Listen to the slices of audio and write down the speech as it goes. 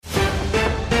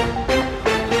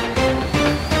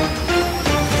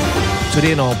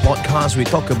Today on our podcast, we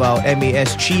talk about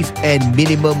MAS chief and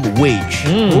minimum wage.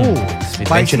 It's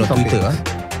mentioned on Twitter.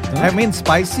 I mean,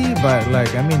 spicy, but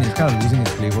it's kind of losing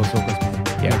its flavor. So,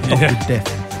 talk to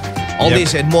death. All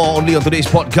this and more only on today's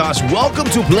podcast. Welcome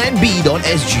to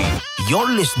PlanB.sg. You're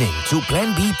listening to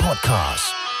Plan B Podcast.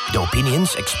 The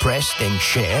opinions expressed and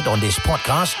shared on this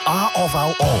podcast are of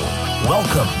our own.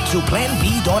 Welcome to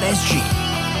PlanB.sg.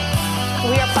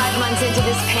 We are 5 months into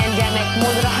this pandemic. More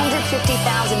than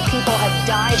 150,000 people have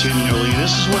died. Continually,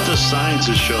 this is what the science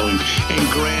is showing. And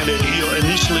granted,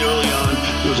 initially early on,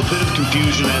 there was a bit of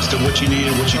confusion as to what you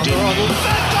needed, what you didn't need.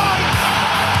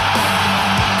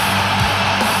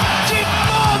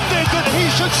 Demanded that he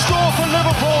should score for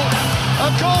Liverpool. A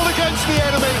goal against the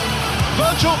enemy.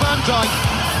 Virgil van Dijk.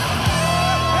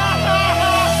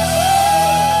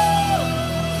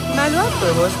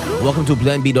 Welcome to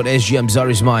PlanB.sg. I'm Zar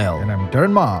Ismail. And I'm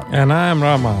Darren Mark. And I'm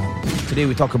Rama. Today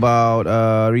we talk about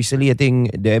recently, I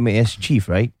think the MAS chief,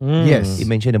 right? Yes. He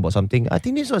mentioned about something. I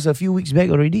think this was a few weeks back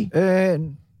already.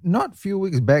 Not a few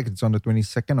weeks back. It's on the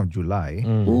 22nd of July.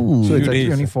 Ooh. So it's Few actually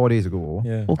days. only 4 days ago.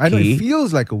 Yeah. Okay. I know it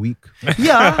feels like a week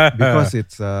Yeah. because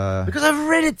it's Because I've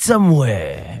read it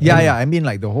somewhere. yeah. I mean,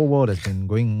 like the whole world has been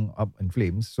going up in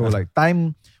flames. So like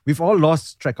time, we've all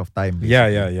lost track of time. basically.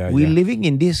 Yeah. We're living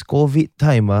in this COVID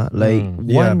time, Yeah,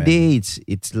 one man. day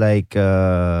it's like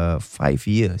 5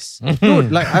 years.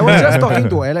 Dude, like I was just talking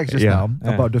to Alex just Yeah.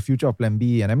 now about the future of Plan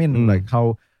B, and I mean like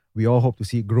how we all hope to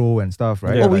see it grow and stuff,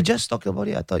 right? Yeah. Oh, we Like- just talked about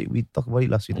it. I thought we talked about it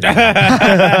last week.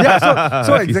 yeah,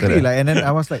 so Okay, exactly so like, and then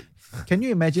I was like, can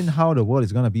you imagine how the world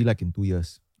is gonna be like in 2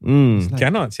 years? Mm, Like,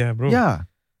 Cannot, yeah, bro. yeah.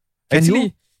 Can Actually,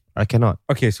 you? I cannot.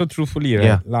 okay, so truthfully, right,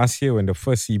 Yeah. last year when the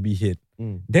first CB hit,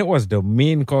 Mm. that was the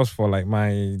main cause for like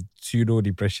my pseudo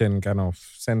depression kind of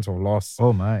sense of loss.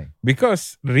 Oh my.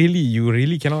 Because you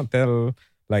really cannot tell,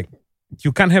 like,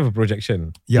 you can't have a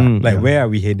projection. Yeah. Like, yeah. where are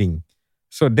we heading?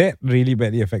 So that really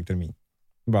badly affected me.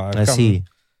 But I see.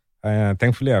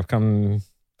 Thankfully, I've come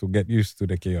to get used to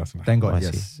the chaos. lah. Thank God, I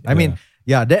yes. see. I mean,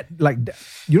 yeah,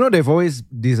 they've always,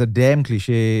 there's a damn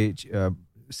cliche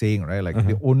saying, right? Like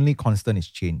the only constant is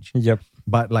change. Yep.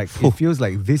 But like it feels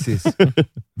like this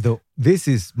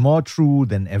is more true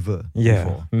than ever Yeah.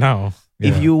 before. Now.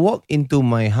 If yeah. you walk into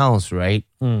my house, right,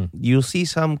 Mm. you'll see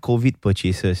some COVID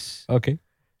purchases. Okay.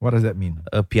 What does that mean?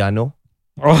 A piano,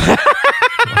 Oh.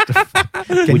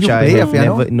 Can which you I play a have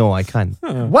piano? never. No, I can't.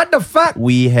 What the fuck?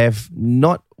 We have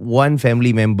not one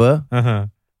family member Uh-huh.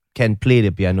 can play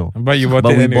the piano. But you bought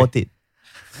But it we anyway. bought it.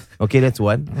 Okay, that's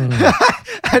one.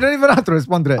 I don't even know how to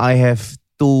respond to that. I have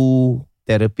 2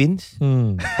 terrapins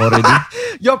already.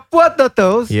 Your poor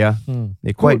turtles. Yeah,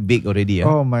 they're quite big already. Yeah.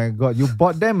 Oh my God. You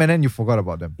bought them and then you forgot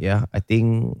about them. Yeah, I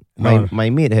think my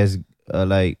mate has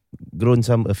like grown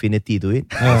some affinity to it.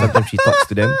 Sometimes she talks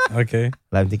to them. Okay.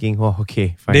 Like, I'm thinking, oh,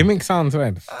 okay, fine. They make sounds,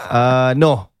 right?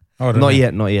 No, Oh, not don't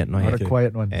yet. What Okay. a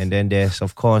quiet one. And then there's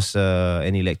of course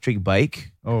an electric bike.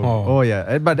 Oh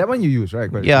yeah. But that one you use, right?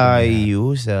 Quite Yeah, I frequently.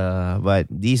 use. But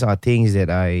these are things that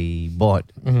I bought,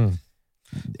 Mhm.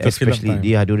 To fill up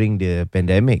especially time. during the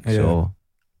pandemic. Yeah. So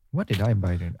What did I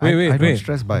buy then? Wait, I don't wait.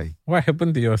 stress buy. What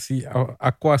happened to your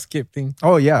aquascape thing?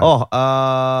 Oh yeah.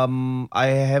 I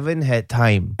haven't had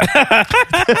time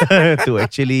to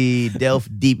actually delve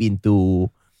deep into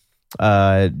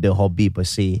the hobby per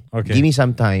se. Okay. Give me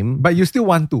some time. But you still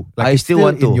want to. Like I it's still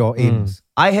want in to. your aims.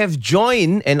 I have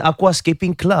joined an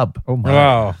aquascaping club. Oh my.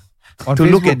 Wow. On To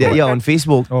look Facebook, at that, what? yeah, on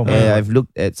Facebook. Oh, my. I've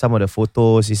looked at some of the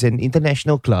photos. It's an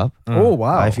international club. Oh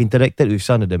wow. I've interacted with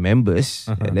some of the members.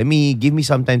 Give me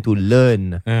some time to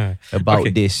learn about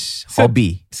Okay. this So-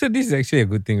 hobby. So this is actually a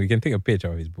good thing. We can take a page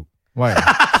of his book. Why?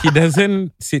 He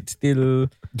doesn't sit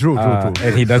still. True.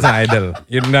 And he doesn't idle.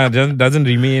 Doesn't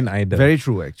remain idle. Very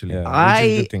true, actually. Yeah. Which is a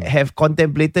I good thing. have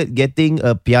contemplated getting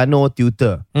a piano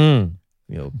tutor. Mm.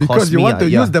 Because you want to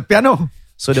use the piano.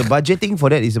 So the budgeting for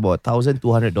that is about $1,200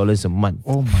 a month.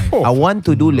 Oh my. I want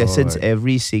to do Lord. lessons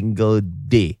every single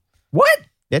day. What?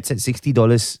 That's at $60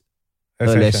 a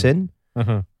session. lesson,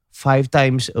 Uh-huh. 5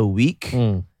 times a week.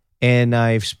 Mm. And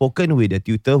I've spoken with a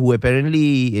tutor who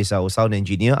apparently is our sound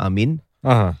engineer, Amin.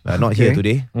 Uh-huh. Not here Okay.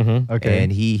 today. Mm-hmm. Okay. And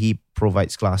he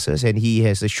provides classes, and he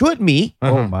has assured me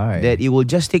Oh my. that it will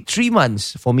just take 3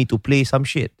 months for me to play some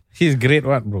shit. He's great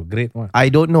what, bro? Great what? I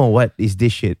don't know what is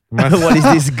this shit. Must- What is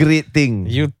this great thing?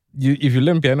 You if you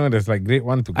learn piano, there's like grade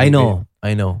 1 to grade I know.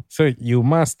 8. I know. So you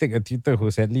must take a tutor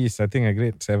who's at least, I think, a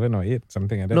grade 7 or 8,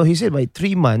 something like that. No, he said by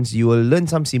 3 months you will learn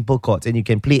some simple chords and you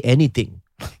can play anything.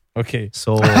 Okay.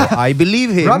 So I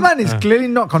believe him. Rahman is clearly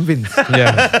not convinced.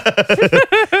 Yeah.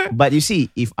 But you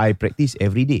see, if I practice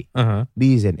every day, Uh-huh.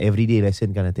 this is an everyday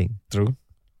lesson kind of thing. True.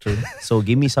 True. So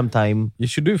give me some time. You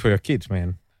should do it for your kids,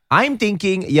 man. I'm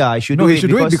thinking, I should No, do you it should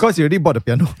do it because you already bought the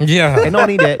piano. Yeah. and not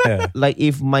only that, Yeah. like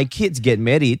if my kids get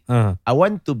married, Uh-huh. I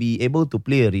want to be able to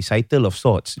play a recital of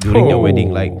sorts during their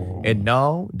wedding. Like, and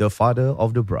now the father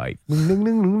of the bride. Oh,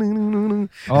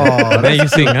 Then you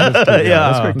sing, huh?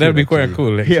 Yeah. That'd be quite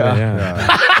cool, actually. Yeah. Yeah.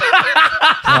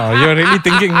 Oh, you're really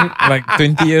thinking like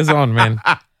 20 years on, man.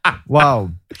 wow.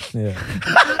 Yeah.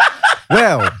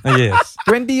 Well, Yes.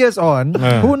 20 years on,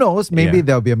 who knows? Maybe Yeah.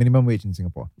 there'll be a minimum wage in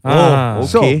Singapore. Ah, okay.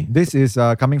 So this is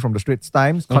coming from the Straits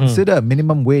Times. Consider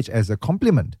minimum wage as a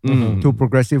complement to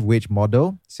progressive wage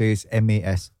model, says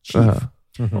MAS chief.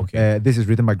 Okay. This is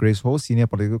written by Grace Ho, senior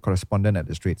political correspondent at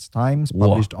the Straits Times,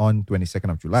 published on 22nd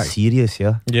of July. Serious,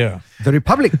 yeah? Yeah. The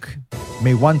Republic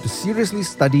may want to seriously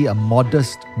study a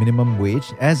modest minimum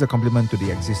wage as a complement to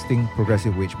the existing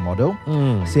progressive wage model,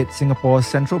 said Singapore's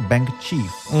central bank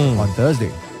chief on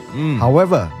Thursday.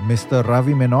 However, Mr.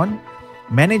 Ravi Menon,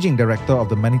 managing director of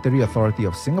the Monetary Authority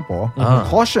of Singapore,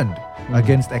 cautioned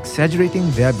against exaggerating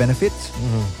their benefits,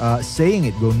 saying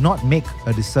it will not make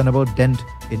a discernible dent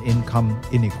in income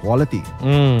inequality.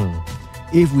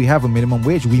 If we have a minimum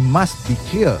wage, we must be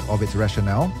clear of its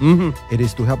rationale. It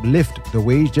is to help lift the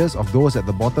wages of those at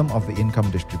the bottom of the income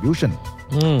distribution.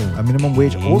 A minimum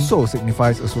wage also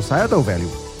signifies a societal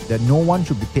value, that no one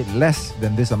should be paid less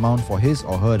than this amount for his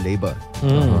or her labor.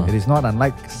 It is not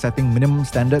unlike setting minimum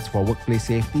standards for workplace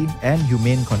safety and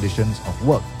humane conditions of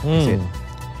work, he said.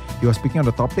 He was speaking on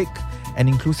the topic, an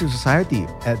inclusive society,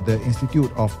 at the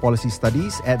Institute of Policy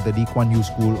Studies at the Lee Kuan Yew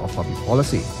School of Public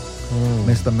Policy.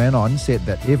 Mr. Menon said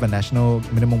that if a national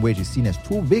minimum wage is seen as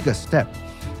too big a step,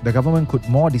 the government could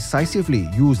more decisively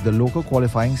use the local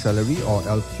qualifying salary, or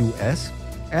LQS,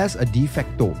 as a de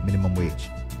facto minimum wage.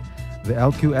 The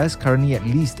LQS, currently at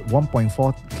least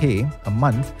 1.4k a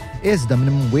month, is the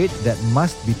minimum wage that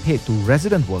must be paid to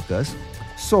resident workers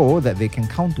so that they can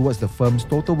count towards the firm's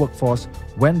total workforce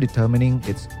when determining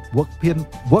its work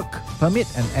permit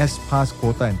and S-Pass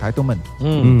quota entitlement.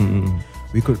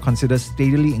 We could consider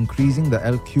steadily increasing the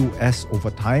LQS over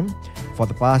time. For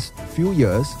the past few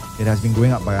years, it has been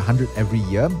going up by 100 every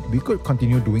year. We could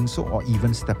continue doing so or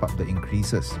even step up the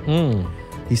increases.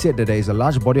 He said that there is a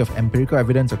large body of empirical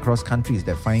evidence across countries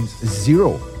that finds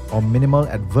zero or minimal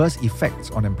adverse effects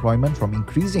on employment from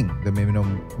increasing the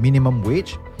minimum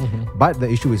wage. But the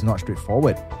issue is not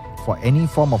straightforward. For any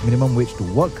form of minimum wage to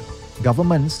work,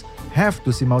 governments have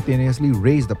to simultaneously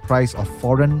raise the price of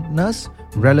foreigners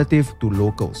relative to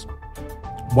locals.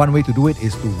 One way to do it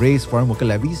is to raise foreign worker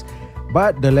levies,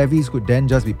 but the levies could then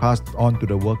just be passed on to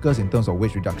the workers in terms of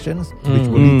wage reductions, which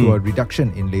will lead to a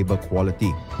reduction in labor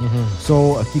quality.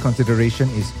 So a key consideration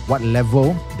is what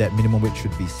level that minimum wage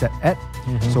should be set at.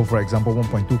 So for example,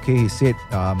 1.2k, he said,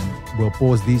 will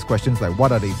pose these questions like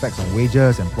what are the effects on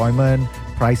wages, employment,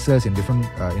 prices in different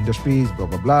industries, blah,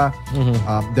 blah,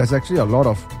 blah. There's actually a lot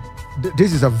of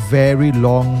this is a very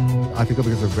long article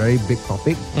because it's a very big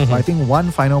topic. But I think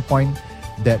one final point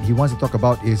that he wants to talk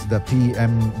about is the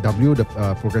PMW, the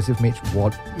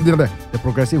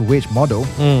progressive wage model,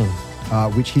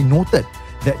 which he noted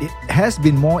that it has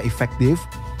been more effective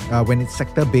when it's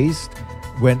sector based,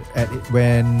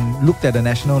 when looked at the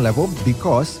national level,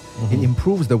 because it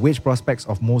improves the wage prospects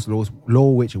of most low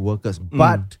wage workers.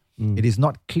 But it is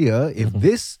not clear if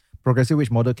this progressive wage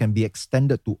model can be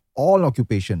extended to all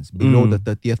occupations below the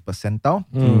 30th percentile.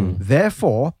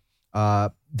 Therefore,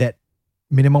 that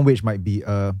minimum wage might be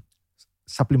a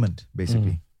supplement,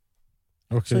 basically.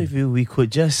 Okay. So if we could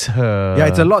just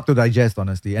It's a lot to digest,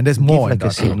 honestly, and there's more. give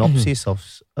like a synopsis of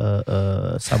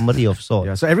summary of sorts.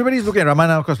 Yeah, so everybody's looking at Rahman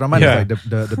now because Rahman is like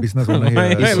the business owner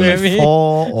here. Is he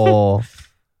for or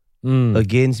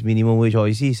against minimum wage, or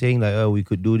is he saying like we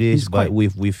could do this, but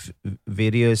with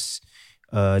various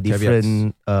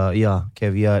different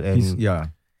caveat and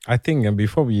I think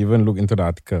before we even look into the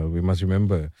article, we must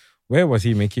remember, where was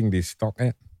he making this talk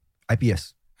at?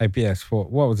 IPS, for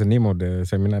what was the name of the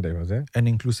seminar that was there? an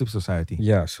inclusive society.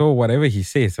 Yeah, so whatever he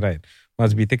says, right,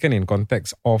 must be taken in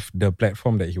context of the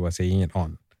platform that he was saying it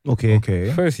on.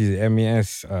 okay. First, he's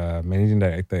MAS managing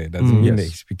director. It doesn't mean that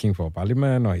he's speaking for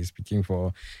parliament or he's speaking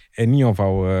for any of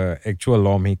our actual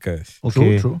lawmakers.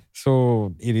 Okay. True.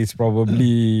 So it is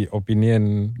probably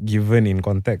opinion given in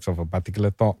context of a particular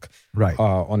talk Right.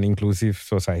 on inclusive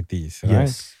societies. Right?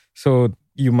 Yes. So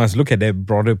you must look at that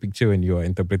broader picture when you are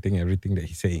interpreting everything that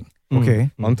he's saying. Okay.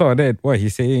 On top of that, what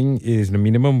he's saying is the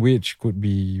minimum wage could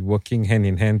be working hand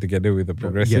in hand together with the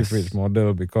progressive Yes. wage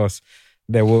model, because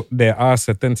there are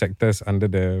certain sectors under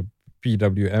the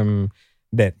PWM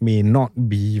that may not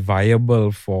be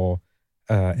viable for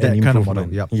an That kind of improvement.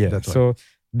 model. Yep, Yeah. that's right. So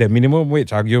the minimum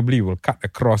wage arguably will cut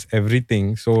across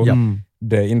everything. So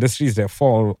the industries that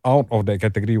fall out of that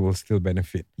category will still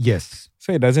benefit. Yes.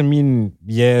 So it doesn't mean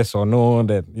yes or no,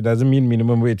 that it doesn't mean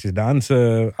minimum wage is the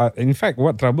answer. In fact,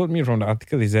 what troubled me from the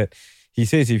article is that he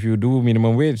says if you do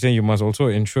minimum wage, then you must also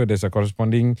ensure there's a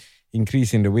corresponding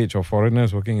increase in the wage of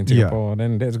foreigners working in Singapore.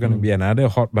 Then that's going to be another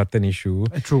hot button issue.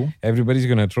 True. Everybody's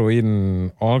going to throw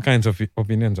in all kinds of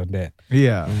opinions on that.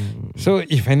 Yeah. So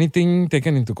if anything,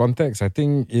 taken into context, I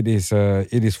think it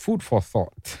is food for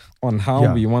thought on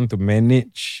how we want to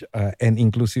manage an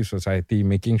inclusive society,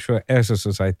 making sure as a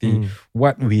society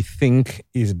what we think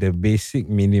is the basic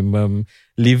minimum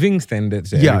living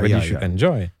standards that everybody should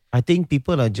enjoy. I think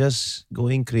people are just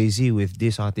going crazy with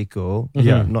this article.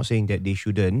 I'm not saying that they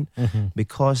shouldn't,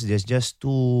 because there's just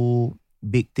two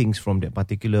big things from that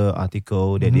particular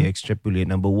article that they extrapolate.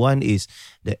 Number one is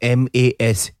the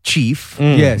MAS chief.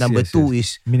 Number two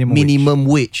is minimum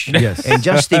wage. Yes. And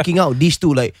just taking out these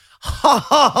two, like, ha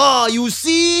ha ha, you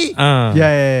see?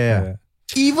 Yeah.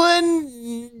 Even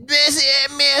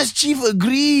MAS chief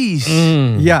agrees.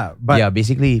 Yeah, but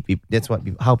basically that's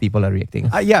how people are reacting.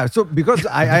 so because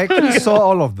I actually saw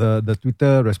all of the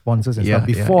Twitter responses and stuff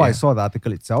before I saw the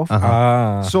article itself.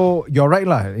 So you're right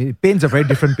lah. It paints a very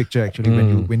different picture actually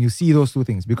when you see those two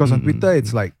things. Because on Twitter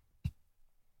it's like,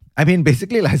 I mean,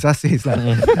 basically, like Zaz says,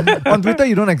 like, on Twitter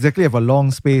you don't exactly have a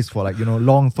long space for like,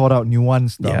 long thought out,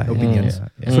 nuanced opinions.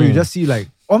 So you just see like,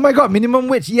 oh my god, minimum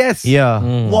wage, yes.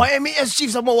 Wah, MAS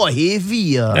chief somehow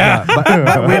heavy.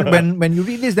 But when you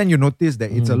read this, then you notice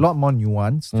that it's a lot more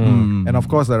nuanced. And of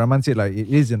course, like Rahman said, like it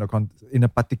is in a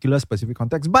particular specific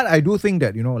context. But I do think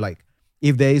that, like,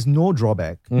 if there is no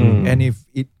drawback and if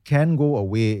it can go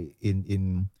away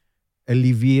in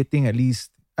alleviating at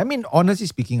least, I mean, honestly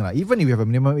speaking, like, even if you have a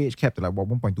minimum wage cap to like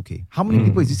 1.2k, how many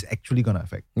people is this actually going to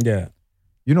affect? Yeah.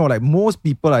 Like most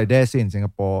people, I dare say, in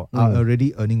Singapore are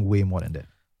already earning way more than that.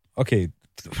 Okay,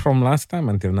 from last time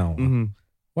until now,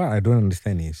 what I don't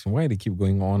understand is why they keep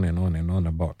going on and on and on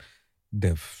about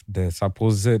the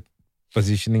supposed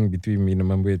positioning between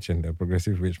minimum wage and the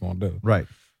progressive wage model. Right.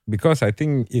 Because I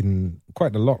think in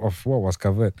quite a lot of what was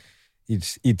covered,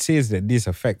 it says that this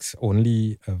affects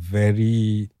only a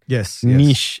very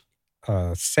niche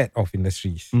set of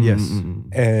industries. Yes.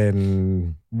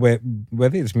 And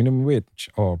whether it's minimum wage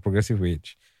or progressive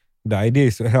wage, the idea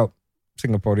is to help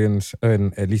Singaporeans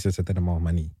earn at least a certain amount of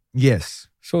money. Yes.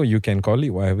 So you can call it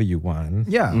whatever you want.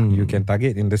 Yeah. You can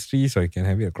target industries or you can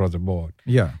have it across the board.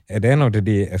 Yeah. At the end of the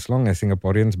day, as long as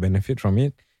Singaporeans benefit from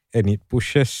it and it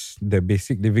pushes the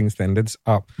basic living standards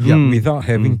up without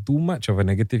having too much of a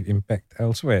negative impact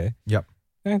elsewhere,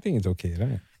 I think it's okay,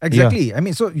 right? Exactly. Yeah. I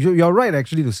mean, so you're right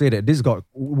actually to say that this got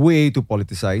way too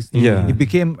politicized. Yeah. It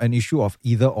became an issue of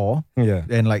either or. Yeah.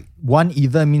 And like one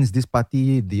either means this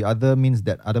party, the other means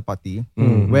that other party.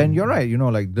 When you're right,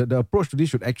 like the approach to this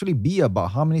should actually be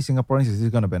about how many Singaporeans is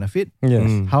this going to benefit?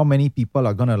 Yes. How many people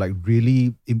are going to like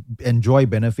really enjoy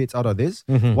benefits out of this?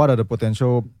 What are the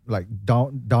potential like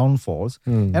downfalls?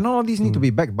 And all of these need to be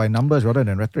backed by numbers rather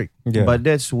than rhetoric. Yeah. But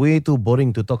that's way too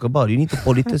boring to talk about. You need to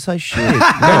politicize shit.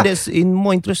 Then that's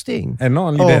more interesting. And not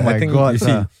only that, my I think God, you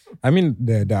see, I mean,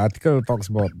 the article talks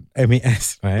about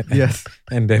MAS, right? Yes.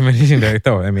 And the managing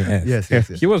director of MAS. Yes.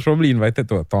 He was probably invited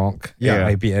to a talk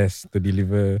at IPS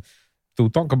to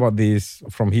talk about this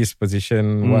from his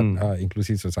position, what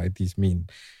inclusive societies mean.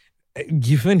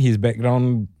 Given his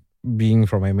background being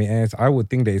from MAS, I would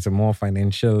think that it's a more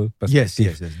financial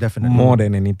perspective. Yes, definitely. More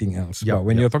than anything else. Yep, But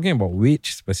when you're talking about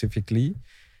wage specifically,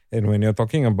 and when you're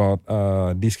talking about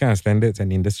these kind of standards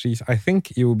and industries, I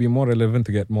think it will be more relevant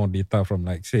to get more data from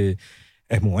like, say,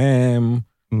 MOM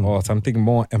or something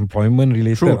more employment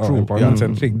related or employment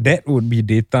centric. That would be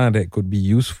data that could be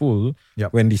useful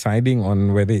when deciding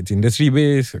on whether it's industry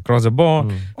based, across the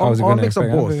board, how is it going to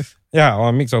impact others. Yeah, or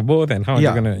a mix of both and how is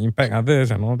it going to impact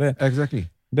others and all that. Exactly.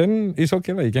 Then it's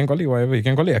okay. Like, you can call it whatever. You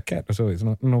can call it a cat also. It's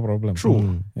no problem.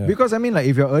 True. Yeah. Because I mean, like,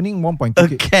 if you're earning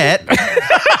 1.2k... A cat?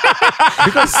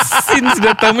 Because since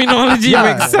the terminology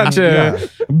makes such a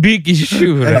big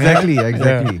issue. Right?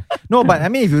 Exactly. No, but I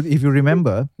mean, if you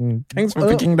remember... Thanks for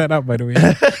picking that up, by the way.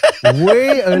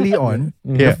 Way early on,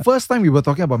 the first time we were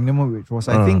talking about minimum wage was,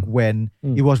 I think, when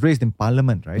it was raised in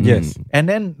Parliament, right? Yes. And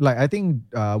then, like, I think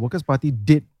Workers' Party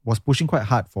was pushing quite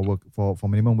hard for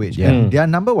minimum wage. And their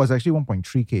number was actually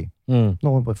 1.3k. No,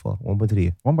 1.4,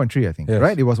 1.3. 1.3, I think. Yes.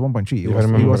 Right? It was 1.3.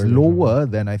 It was lower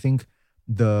than, I think,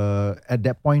 at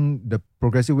that point, the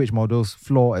progressive wage model's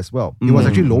floor as well. It was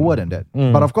actually lower than that.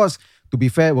 But of course, to be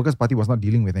fair, Workers' Party was not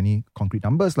dealing with any concrete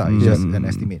numbers. It's just an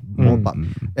estimate,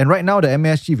 ballpark. And right now, the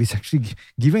MAS chief is actually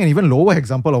giving an even lower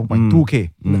example of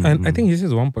 1.2K. And I think he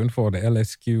says 1.4, the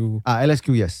LSQ.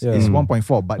 LSQ, yes, is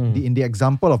 1.4. But in the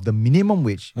example of the minimum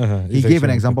wage, he gave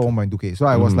an example of 1.2K. So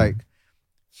I was like,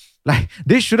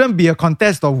 this shouldn't be a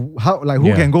contest of how,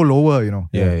 who can go lower, you know.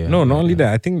 No, not only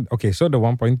that. I think, so the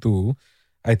 1.2,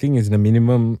 I think is the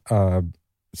minimum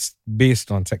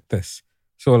based on sectors.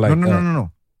 So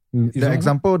No. The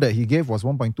example that he gave was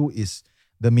 1.2 is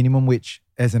the minimum wage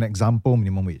as an example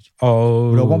minimum wage.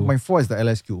 Oh. The 1.4 is the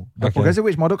LSQ. The progressive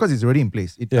wage model, because it's already in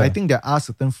place. I think there are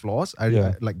certain flaws.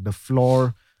 I like the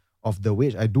floor of the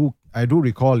wage. I do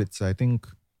recall it's, I think...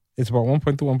 It's about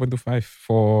 1.2, 1.25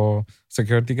 for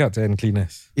security guards and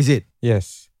cleaners. Is it?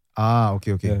 Yes.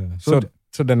 Okay. Yeah.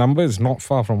 So the number is not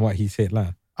far from what he said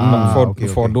lah.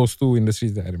 For those two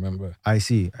industries that I remember. I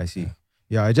see.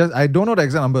 Yeah, I don't know the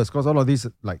exact numbers because all of these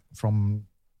from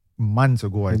months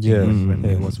ago, I think, when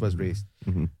it was first raised.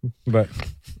 But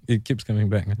it keeps coming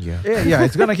back. Yeah,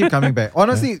 it's gonna keep coming back.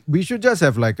 Honestly, we should just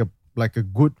have like a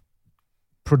good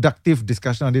productive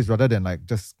discussion on this rather than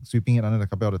just sweeping it under the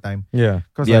carpet all the time. Yeah.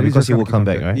 Because it will come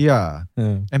back, right? Yeah.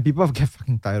 And people get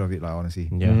fucking tired of it, honestly.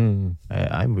 Yeah.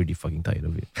 I'm really fucking tired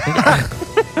of it.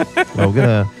 Well,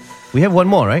 we have one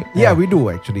more, right? Yeah, we do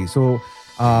actually. So,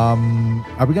 are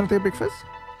we gonna take a break first?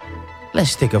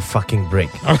 Let's take a fucking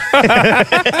break.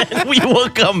 We will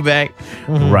come back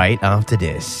right after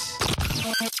this.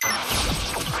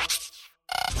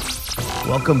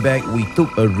 Welcome back. We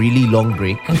took a really long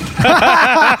break. But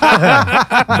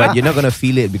you're not going to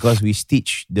feel it because we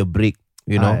stitched the break,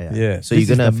 you know. So this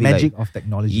you're going to the feel magic of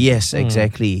technology. Yes,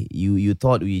 exactly. You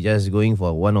thought we just going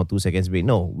for 1 or 2 seconds break.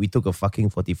 No, we took a fucking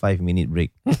 45-minute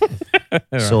break.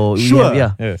 So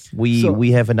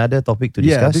we have another topic to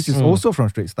discuss. Yeah, this is also from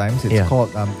Straits Times. It's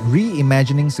called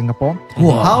Reimagining Singapore.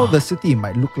 How the city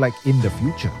might look like in the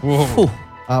future.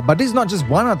 But this is not just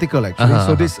one article actually.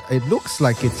 So it looks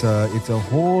like it's a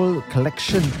whole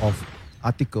collection of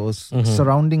articles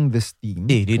surrounding this theme.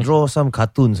 Hey, they draw some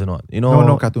cartoons or not? You know,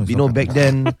 no cartoons. You know, back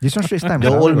then, this one Straits Times. The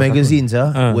old magazines,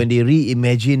 when they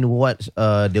reimagine what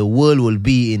the world will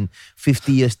be in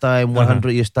 50 years time, 100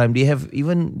 years time, they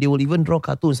will even draw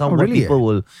cartoons. How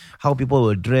people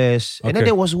will dress. And then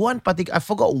there was one particular, I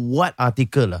forgot what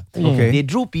article. They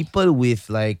drew people with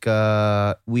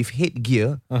with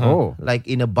headgear, like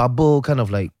in a bubble kind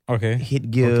of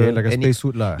headgear. Like a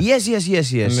spacesuit lah. Yes.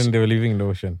 And then they were living in the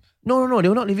ocean. No, they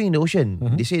were not living in the ocean.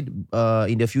 They said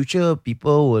in the future,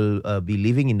 people will be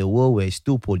living in the world where it's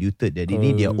too polluted, that they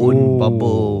need their own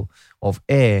bubble of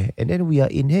air. And then we are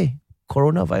in,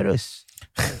 coronavirus.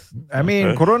 I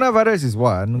mean, coronavirus is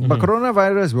one, but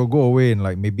coronavirus will go away in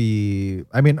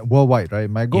worldwide, right?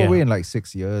 It might go away in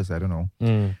 6 years, I don't know.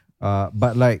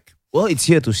 But well, it's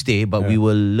here to stay, but we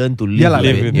will learn to live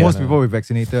with it. Most people will be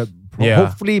vaccinated,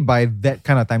 hopefully by that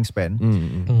kind of time span.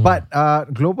 But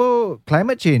global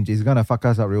climate change is going to fuck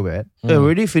us up real bad. We're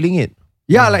already feeling it.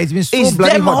 Yeah, it's been so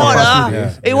bloody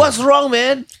hot. Hey, what's wrong,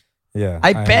 man? Yeah,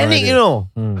 I panic, you know.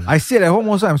 I sit at home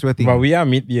also, I'm sweating. But we are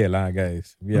mid-year lah,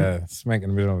 guys. We are smack in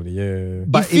the middle of the year.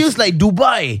 But it feels like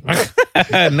Dubai.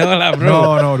 No lah,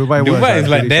 bro. No, Dubai is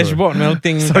like dashboard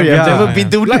melting. Sorry, I've never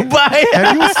been to Dubai.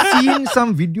 Have you seen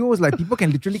some videos people can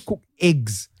literally cook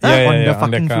eggs on the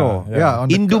fucking floor? Yeah.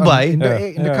 In Dubai?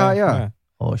 In the car, yeah.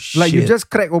 Oh shit. You just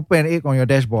crack open an egg on your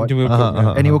dashboard It will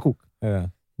cook, and it will cook. Yeah.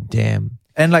 Damn.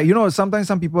 And sometimes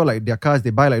some people their cars,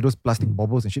 they buy those plastic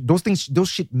bubbles and shit. Those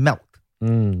shit melt.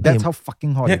 That's how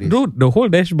fucking hot it is. Dude, the whole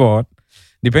dashboard,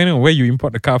 depending on where you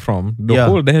import the car from, the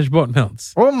whole dashboard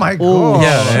melts. Oh my god.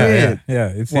 Yeah,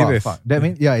 it's serious. Fuck. That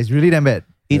means, it's really damn bad.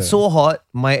 It's so hot,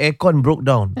 my aircon broke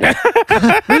down.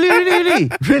 Really?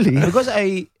 Because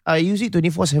I use it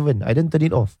 24/7. I didn't turn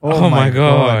it off. Oh my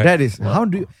god. That is, how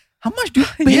much do you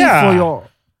pay for your...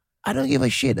 I don't give a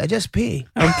shit. I just pay.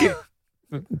 Okay.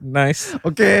 Nice.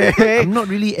 Okay. I'm not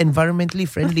really environmentally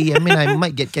friendly. I mean, I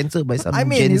might get cancelled by some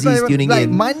Gen Zs tuning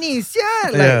in. Money,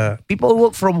 people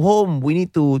work from home. We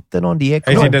need to turn on the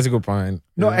aircon. Actually, that's a good point.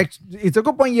 No, it's a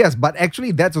good point, yes. But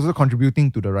actually, that's also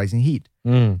contributing to the rising heat.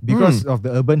 Because of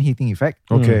the urban heating effect.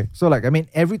 Okay. So,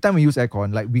 every time we use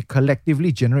aircon, we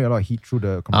collectively generate a lot of heat through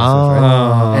the compressors,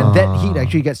 right? And that heat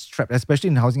actually gets trapped, especially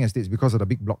in housing estates because of the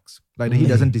big blocks. The heat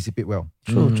doesn't dissipate well.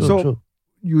 True.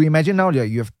 You imagine now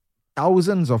you have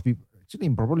thousands of people, actually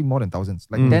probably more than thousands,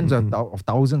 tens of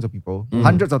thousands of people,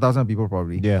 hundreds of thousands of people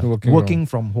probably, working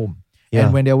from home. Yeah.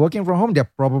 And when they're working from home, they're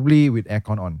probably with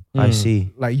aircon on. I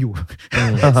see. Like you.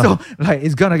 So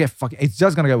it's gonna get it's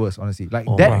just gonna get worse, honestly.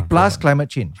 That plus climate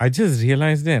change. I just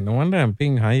realized that. No wonder I'm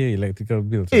paying higher electrical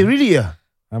bills. Hey, really?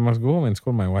 I must go home and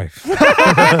scold my wife.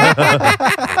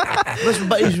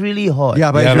 But it's really hot.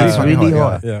 Yeah, but Yeah, it's lah. really, really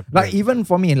hot. hot. Yeah. Like even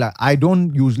for me, like I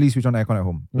don't usually switch on aircon at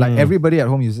home. Like everybody at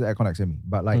home uses aircon except me.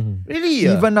 But like Really?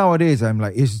 even nowadays, I'm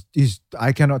like,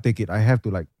 I cannot take it. I have to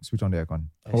like switch on the aircon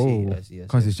I see. I see.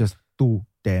 because it's just too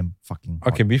damn fucking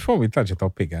hot. Okay, before we touch the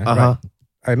topic, Uh-huh.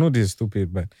 I know this is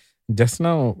stupid, but just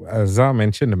now Zah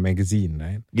mentioned the magazine,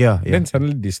 right? Yeah. Then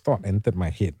suddenly this thought entered my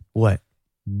head. What?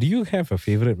 Do you have a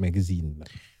favorite magazine?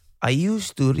 I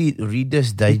used to read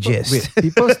Reader's Digest. Wait,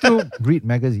 people still read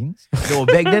magazines? No,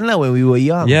 back then when we were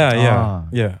young. Ah.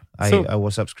 Yeah. I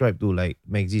was subscribed to like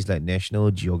magazines like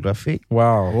National Geographic,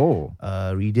 Wow.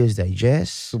 Oh, Reader's Digest.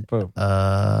 Super.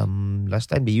 Last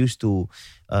time they used to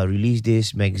release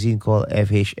this magazine called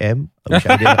FHM, which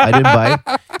I didn't buy.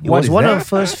 It What was is one that? of the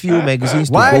first few magazines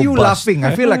to why go are you bust. laughing?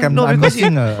 I feel like I'm No, because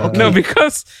missing a. No,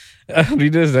 because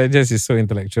Reader's Digest is so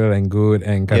intellectual and good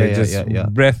and encourages yeah.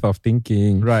 breadth of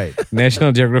thinking. Right.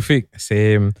 National Geographic,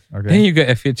 same. Okay. Then you get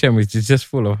FHM, which is just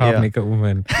full of Yeah. half-naked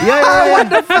women. Yeah.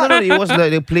 No, it was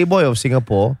like the Playboy of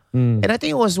Singapore. Mm. And I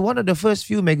think it was one of the first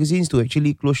few magazines to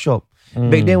actually close shop.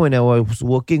 Back then when I was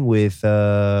working with,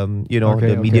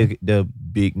 Okay, the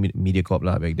big media corp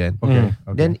lah back then. Okay.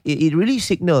 Then it really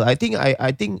signaled. I think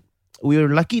we were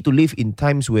lucky to live in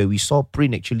times where we saw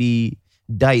print actually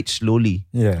died slowly.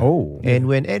 Yeah. Oh. And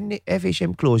when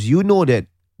FHM closed, you know that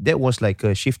was like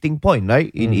a shifting point, right?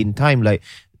 In time, like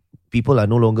people are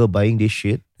no longer buying this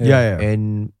shit. Yeah.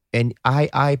 And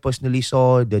I personally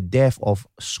saw the death of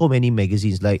so many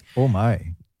magazines. Like Oh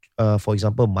my. for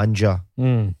example, Manja.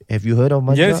 Mm. Have you heard of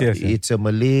Manja? Yes. It's a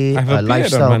Malay I've appeared on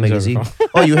lifestyle Manja magazine. before.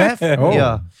 Oh, you have? Oh.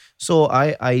 Yeah. So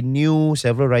I knew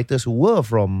several writers who were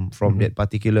from that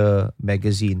particular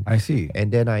magazine. I see. And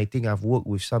then I think I've worked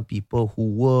with some people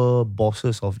who were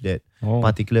bosses of that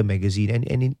particular magazine, and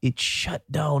it shut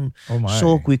down Oh my.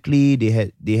 so quickly. They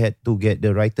had to get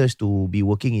the writers to be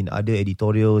working in other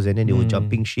editorials, and then they were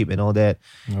jumping ship and all that.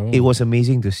 Oh. It was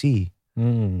amazing to see.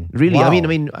 Really, Wow.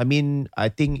 I mean, I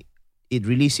think it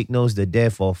really signals the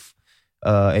death of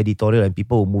editorial and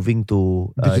people moving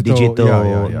to digital,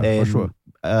 Yeah, and for sure.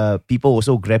 people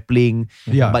also grappling.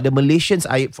 Yeah. But the Malaysians,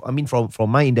 I mean, from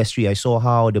my industry, I saw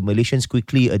how the Malaysians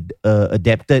quickly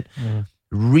adapted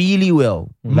really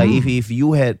well. Like if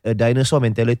you had a dinosaur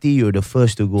mentality, you're the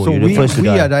first to go. So you're the first to we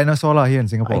die. are dinosaur lah here in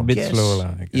Singapore. A bit Guess. slow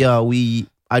lah, I guess. Yeah,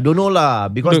 I don't know lah,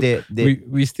 because Look, they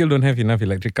we still don't have enough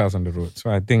electric cars on the road. So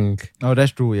I think Oh,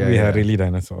 that's true. Yeah, we yeah. are really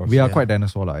dinosaurs. We are quite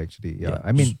dinosaur lah actually. Yeah.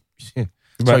 I mean,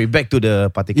 sorry, back to the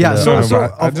particular. Yeah, No, so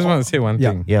but I just want to say one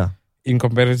yeah. thing. yeah. In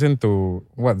comparison to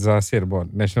what Zah said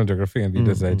about National Geographic and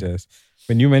Reader's Digest,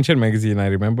 when you mentioned magazine, I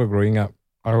remember growing up,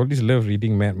 I always loved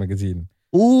reading Mad magazine.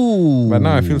 Ooh. But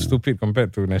now I feel stupid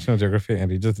compared to National Geographic and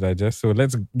Reader's Digest. So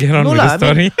let's get on No with lah, the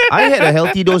story. I had a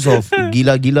healthy dose of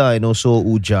Gila Gila and also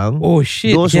Ujang. Oh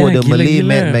shit. Those yeah, were the Gila Malay Gila.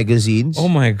 Mad magazines. Oh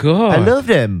my god. I love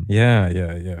them. Yeah.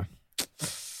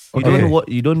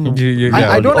 You don't.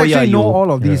 I don't Oh, yeah, actually know you- all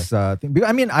of these things. Because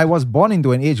I mean, I was born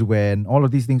into an age when all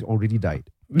of these things already died.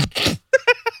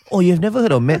 Oh, you've never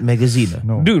heard of Mad magazine?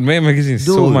 No. Dude, Mad magazine is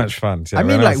so Dude. much fun. I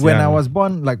mean, like when I young. was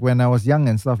born, like when I was young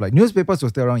and stuff, like newspapers were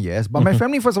still around, yes. But my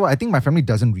family, first of all, I think my family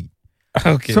doesn't read.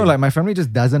 Okay. So like my family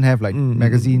just doesn't have like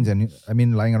magazines and I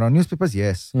mean lying around. Newspapers,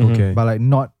 yes. Okay. But like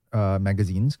not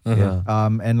magazines. Yeah.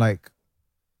 And like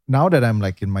now that I'm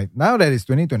like now that it's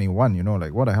 2021, you know,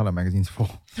 like what the hell are magazines for?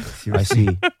 I see.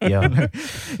 Yeah.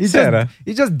 It's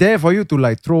just there for you to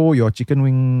like throw your chicken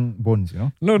wing bones, you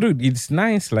know? No, dude, it's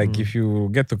nice. Like if you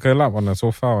get to curl up on a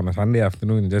sofa on a Sunday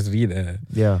afternoon and just read.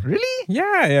 Yeah. Really?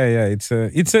 Yeah. It's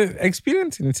a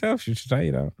experience in itself. You should try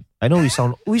it out. I know we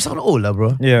sound old lah,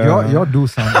 bro. Yeah. Your do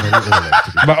sound very old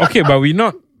actually. But okay, but we're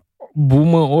not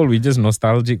boomer old. We just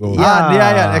nostalgic old.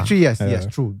 Yeah. Actually, yes,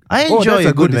 true. I Oh, enjoy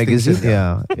that's a good distinction. magazine.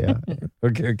 Yeah.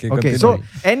 Okay. Okay, continue. so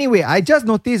anyway, I just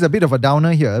noticed a bit of a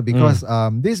downer here because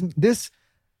these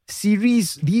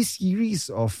series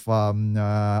of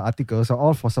articles are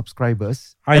all for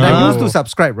subscribers. I And I know. used to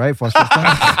subscribe, right, for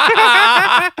subscribers.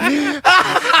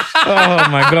 Oh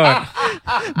my god.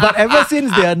 But ever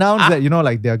since they announced that, you know,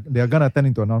 like they're gonna turn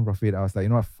into a non-profit, I was like, you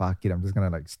know what, fuck it, I'm just gonna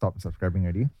like stop subscribing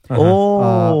already.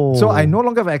 Oh. So I no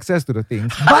longer have access to the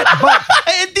things. But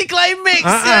anticlimax.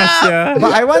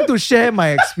 but I want to share my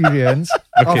experience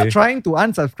Okay. of trying to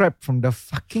unsubscribe from the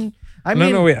fucking. I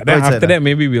mean, No, wait. Then what's after that? that,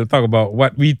 maybe we'll talk about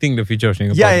what we think the future of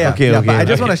Singapore. Yeah. is. Okay, But I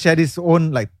just okay. want to share this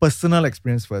own like personal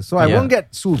experience first, so I Yeah. won't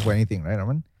get sued for anything, right,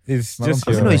 Raman? It's My just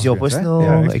own your, No, it's your experience, personal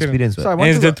Yeah, experience. So I right? and wanted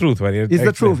it's the to, truth, right? it's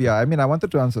the truth, yeah. I mean, I wanted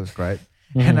to unsubscribe.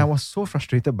 And I was so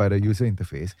frustrated by the user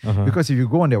interface because if you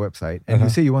go on their website and you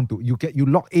say you want to, you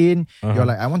log in, you're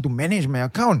like, I want to manage my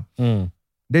account.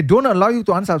 They don't allow you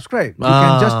to unsubscribe. You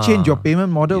can just change your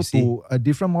payment model You see? to a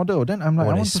different model. Then I'm like,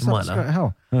 I want to that's smart, subscribe.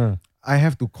 How? I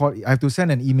have to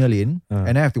send an email in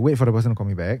and I have to wait for the person to call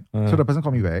me back. So the person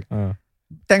called me back.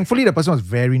 Thankfully, the person was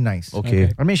very nice.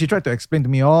 Okay. I mean, she tried to explain to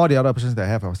me all the other options that I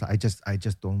have. I was like, I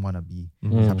just don't want to be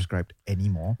subscribed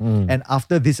anymore. And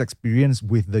after this experience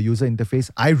with the user interface,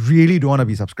 I really don't want to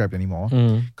be subscribed anymore.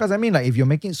 Because I mean, like, if you're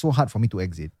making it so hard for me to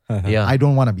exit, I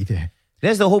don't want to be there.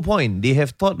 That's the whole point. They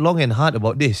have thought long and hard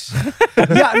about this.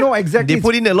 Yeah, no, exactly. They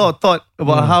put in a lot of thought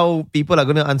about how people are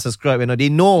going to unsubscribe. They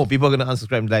know people are going to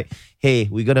unsubscribe. Like, hey,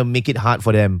 we're going to make it hard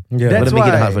for them. Yeah. We're going to make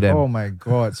it hard for them. Oh my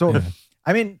God. So,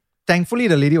 I mean, thankfully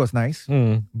the lady was nice.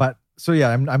 But, so yeah,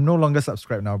 I'm no longer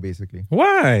subscribed now, basically.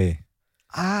 Why?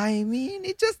 I mean,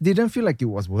 it just didn't feel like it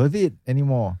was worth it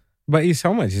anymore. But it's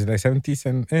how much? It's like 70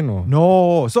 cents. No.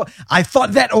 No. So I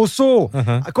thought that also.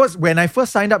 Because when I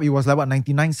first signed up, it was like what,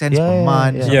 99 cents per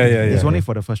month. Yeah. It's only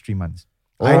for the first 3 months.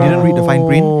 I didn't read the fine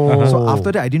print. So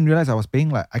after that, I didn't realize I was paying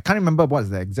like, I can't remember what's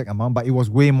the exact amount, but it was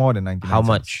way more than 99 How cents.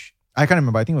 much? I can't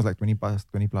remember. I think it was like 20 plus.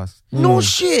 No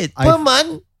shit. Per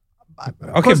month?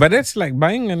 Okay, but that's like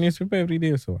buying a newspaper every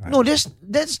day or so. No,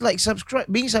 that's like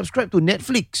being subscribed to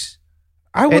Netflix.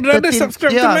 I would rather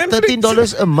subscribe to Netflix.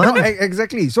 $13 a month. No,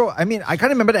 exactly. So, I mean, I can't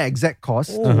remember the exact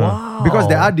cost. Wow. Because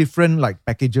there are different like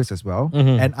packages as well.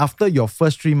 And after your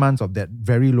first 3 months of that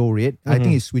very low rate, I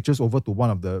think it switches over to one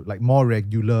of the like more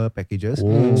regular packages.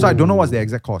 So I don't know what's the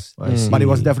exact cost. But it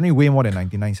was definitely way more than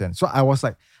 99 cents. So I was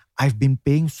like, I've been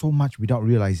paying so much without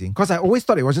realizing. Because I always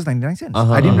thought it was just 99 cents.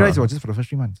 I didn't realize it was just for the first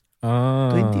 3 months.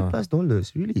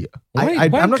 $20+, really?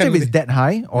 I'm not sure if it's that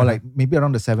high or like maybe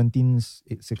around the 17,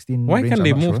 16 Why range, can't I'm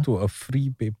they not move sure. to a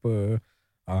free paper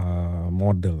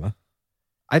model?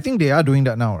 I think they are doing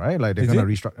that now, right? Like they're Is going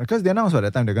to it? restructure. Because they announced at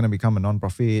that time they're going to become a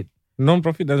non-profit.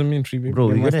 Non-profit doesn't mean free paper. Bro,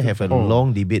 They we're going to must- have a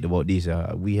long debate about this.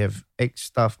 We have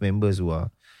ex-staff members who are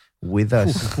with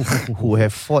us who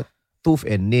have fought tooth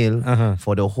and nail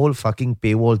for the whole fucking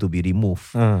paywall to be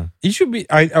removed. It should be...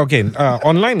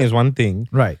 online is one thing.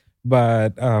 Right.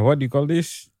 But what do you call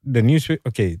this? The newspaper.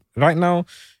 Okay, right now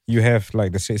you have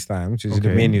like the Straits Times, which is the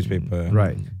Okay. main newspaper.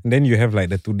 Right. And then you have like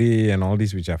the Today and all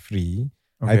these which are free.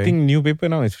 I Okay. think new paper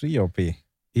now is free or pay.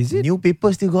 Is it? New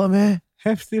paper still got, man?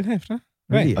 Still have, huh?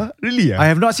 Really? Right. Really? I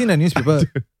have not seen a newspaper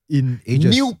in ages.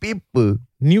 New paper.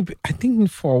 I think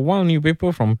for a while new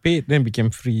paper from paid then became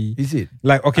free. Is it?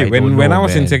 Like okay, I when don't I know,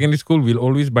 was in man. secondary school, we'll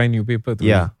always buy new paper to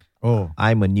Yeah. read. Oh.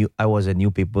 I was a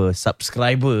newspaper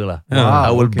subscriber lah. Wow,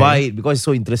 I will okay. buy it because it's so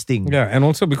interesting. Yeah, and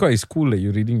also because it's cool that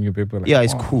you're reading new paper. Like, Yeah,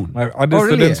 it's wow. cool. Like, other Oh,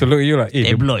 really? students will look at you like, hey,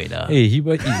 Tabloid lah. hey, he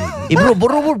buy. Eh bro,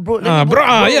 let me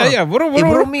Bro, yeah, bro.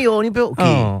 borrow me your newspaper. Okay.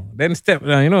 Oh, then step,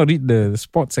 read the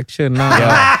sports section now.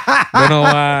 Don't know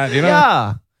what,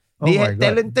 Yeah. They Oh my had God.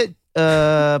 talented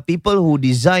people who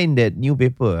designed that new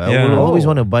paper. I Yeah. will always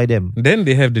want to buy them. Then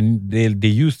they have they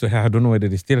used to have, I don't know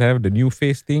whether they still have the new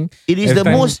face thing. It is Every the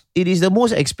time-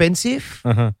 most expensive.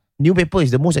 Uh-huh. New paper is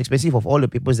the most expensive of all the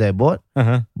papers that I bought,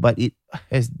 Uh-huh. but it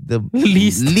has the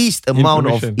Least amount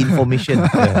of information.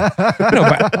 information. No,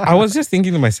 but I was just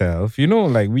thinking to myself,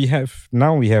 like we have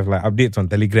like updates on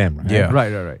Telegram, right? Yeah.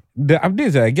 Right. The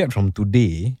updates that I get from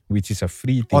Today, which is a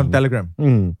free thing. On Telegram.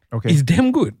 Okay. It's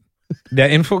damn good. Their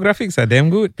infographics are damn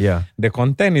good. Yeah. The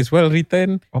content is well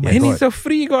written. Oh my and God. it's a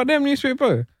free goddamn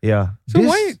newspaper. Yeah. So This-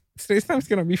 why Straits Times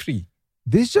cannot be free?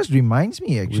 This just reminds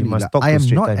me actually. must like, talk I to am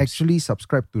Straits not Times. actually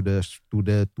subscribed to the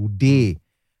Today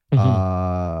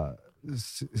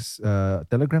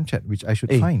Telegram chat, which I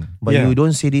should Hey, find. but Yeah. you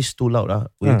don't say this too loud.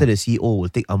 Later the CEO will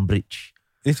take umbrage.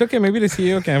 It's okay. Maybe the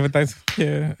CEO can advertise.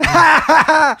 Yeah.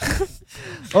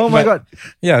 Oh my But- God.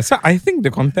 Yeah. So I think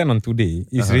the content on Today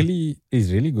is really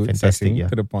good. Fantastic, succinct, yeah.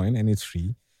 to the point, and it's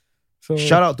free. So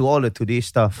Shout out to all the Today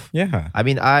stuff. Yeah. I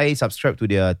mean, I subscribe to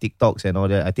their TikToks and all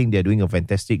that. I think they're doing a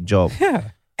fantastic job.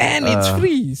 Yeah. And it's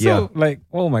free. So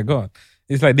oh my God.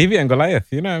 It's like David and Goliath.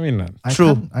 You know what I mean? I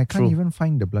can't True. even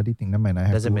find the bloody thing. Never mind. I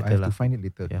have Doesn't to matter lah. find it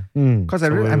later. Yeah. Because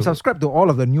I'm subscribed to all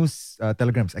of the news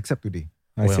telegrams except Today.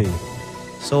 I see.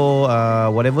 So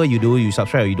whatever you do, you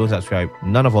subscribe or you don't subscribe,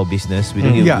 none of our business. We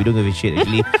don't give Yeah. we don't give a shit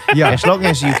actually. Yeah. As long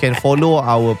as you can follow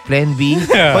our Plan B,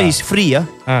 Yeah. because it's free,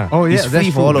 Oh yeah, It's that's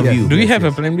free for true. all of Yes. you. Do we have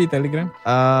a Plan B Telegram?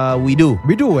 We do.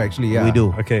 We do actually. Yeah. We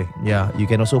do. Okay. Yeah, you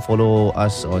can also follow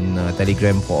us on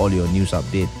Telegram for all your news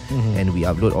update, and we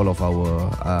upload all of our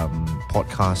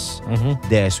podcasts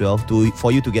there as well for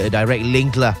you to get a direct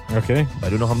link lah. Okay. I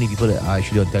don't know how many people that are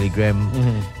actually on Telegram,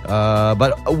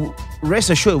 but rest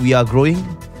assured we are growing.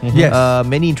 Yes.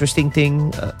 Many interesting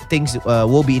things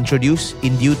will be introduced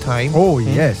in due time. Oh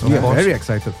yes, we are course. very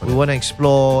excited for We that. want to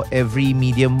explore every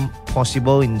medium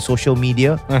possible in social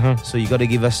media. Uh-huh. So you got to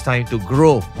give us time to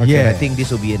grow. Okay. I think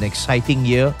this will be an exciting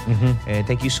year. And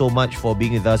thank you so much for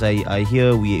being with us. I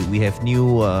hear we have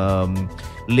new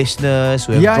listeners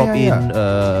who have dropped in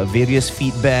various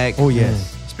feedback. Oh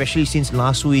yes. Especially since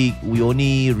last week we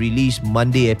only released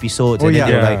Monday episodes. Oh and then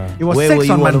they were yeah. like, It was where 6 were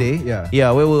you on all of- Monday. Yeah.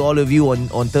 Yeah, where were all of you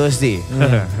on Thursday?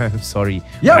 I'm sorry.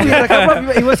 Yeah, we had a couple of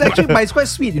people. It was actually, but it's quite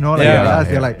sweet, you know. Like, Yeah. they asked,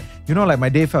 they're like, you know, like my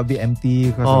day felt a bit empty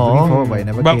because I was Aw. looking forward, but it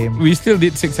never But came. we still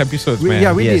did 6 episodes, man.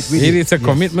 Yeah, we Yes. did. It is a Yes.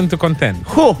 commitment to content.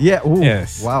 Whew. Yeah. Ooh.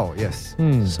 Yes. Wow. Yes.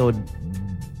 So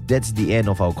that's the end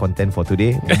of our content for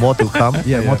today. More to come.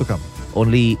 Yeah. More to come.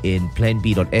 Only in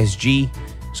planb.sg.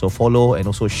 So follow and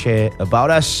also share about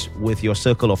us with your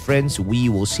circle of friends. We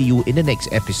will see you in the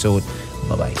next episode.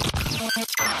 Bye-bye.